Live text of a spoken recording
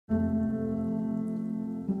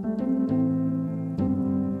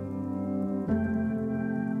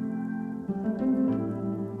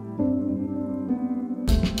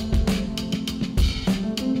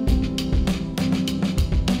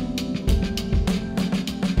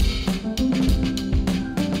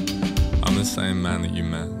same man that you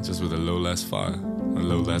met, just with a little less fire, a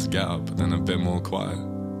little less get up, but then a bit more quiet.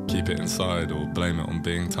 Keep it inside or blame it on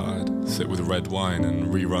being tired. Sit with red wine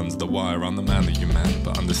and reruns the wire. I'm the man that you met,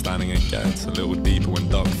 but understanding it gets a little deeper when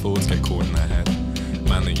dark thoughts get caught in their head.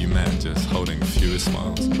 Man that you met, just holding fewer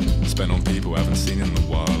smiles. Spent on people I haven't seen in a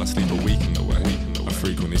while. I sleep a weekend away. I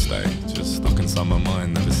frequently stay, just stuck inside my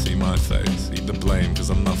mind, never see my face. Eat the blame, cause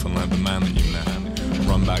I'm nothing like the man that you met.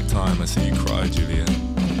 Run back time, I see you cry, Juliette.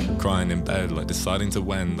 Crying in bed, like deciding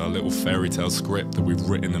to end our little fairy tale script that we've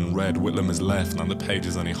written and read. Whitlam has left, now the page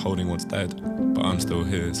is only holding what's dead. But I'm still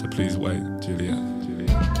here, so please wait, Juliette.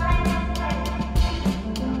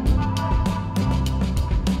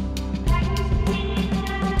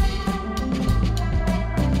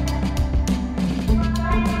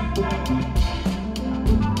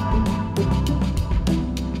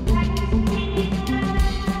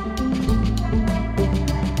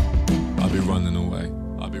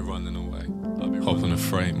 Hop on a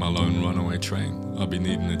freight, my lone runaway train. I'll be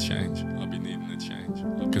needing a change.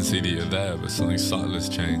 I can see that you're there, but something subtle has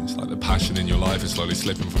changed. Like the passion in your life is slowly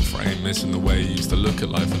slipping from frame. Missing the way you used to look at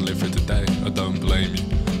life and live for today. I don't blame you,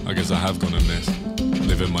 I guess I have gone amiss.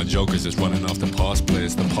 Living my joggers, just running after past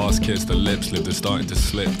players. The past kiss, the lips lived are starting to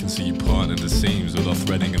slip. Can see you parting at the seams with our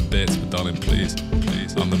threading and bits. But darling, please,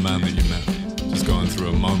 I'm the man that you met. Just going through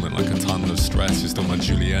a moment like a ton of stress. You're still my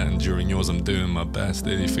Juliette, and during yours I'm doing my best.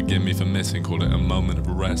 Did you forgive me for missing? Call it a moment of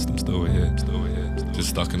rest. I'm still here, just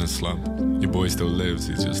stuck in a slump. Your boy still lives,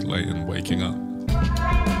 he's just late and waking up.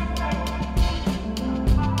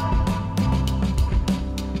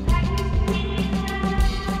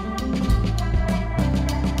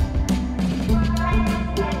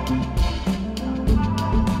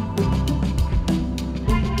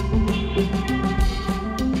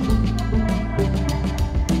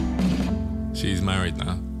 She's married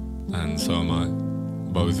now, and so am I.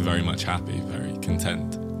 Both very much happy, very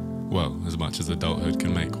content. Well, as much as adulthood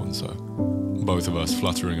can make one so. Both of us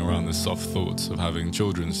fluttering around the soft thoughts of having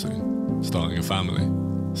children soon, starting a family,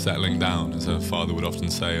 settling down, as her father would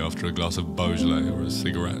often say after a glass of Beaujolais or a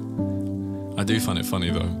cigarette. I do find it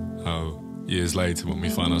funny though, how years later when we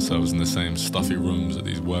find ourselves in the same stuffy rooms at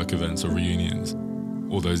these work events or reunions,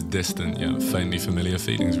 all those distant yet faintly familiar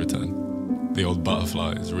feelings return. The old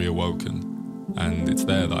butterfly is reawoken. And it's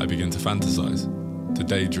there that I begin to fantasize, to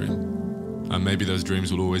daydream. And maybe those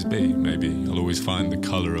dreams will always be. Maybe I'll always find the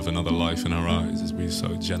colour of another life in her eyes as we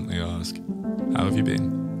so gently ask, how have you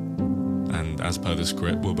been? And as per the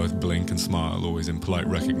script, we'll both blink and smile, always in polite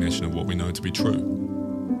recognition of what we know to be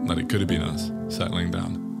true. That it could have been us, settling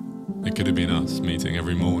down. It could have been us, meeting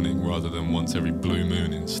every morning rather than once every blue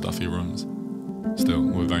moon in stuffy rooms. Still,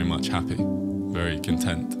 we're very much happy, very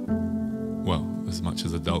content. Well, as much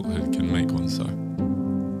as adulthood can make one so.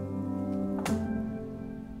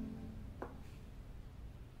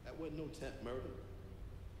 That wasn't no tent murder.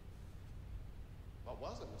 What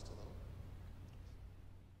was it, Mr. Little?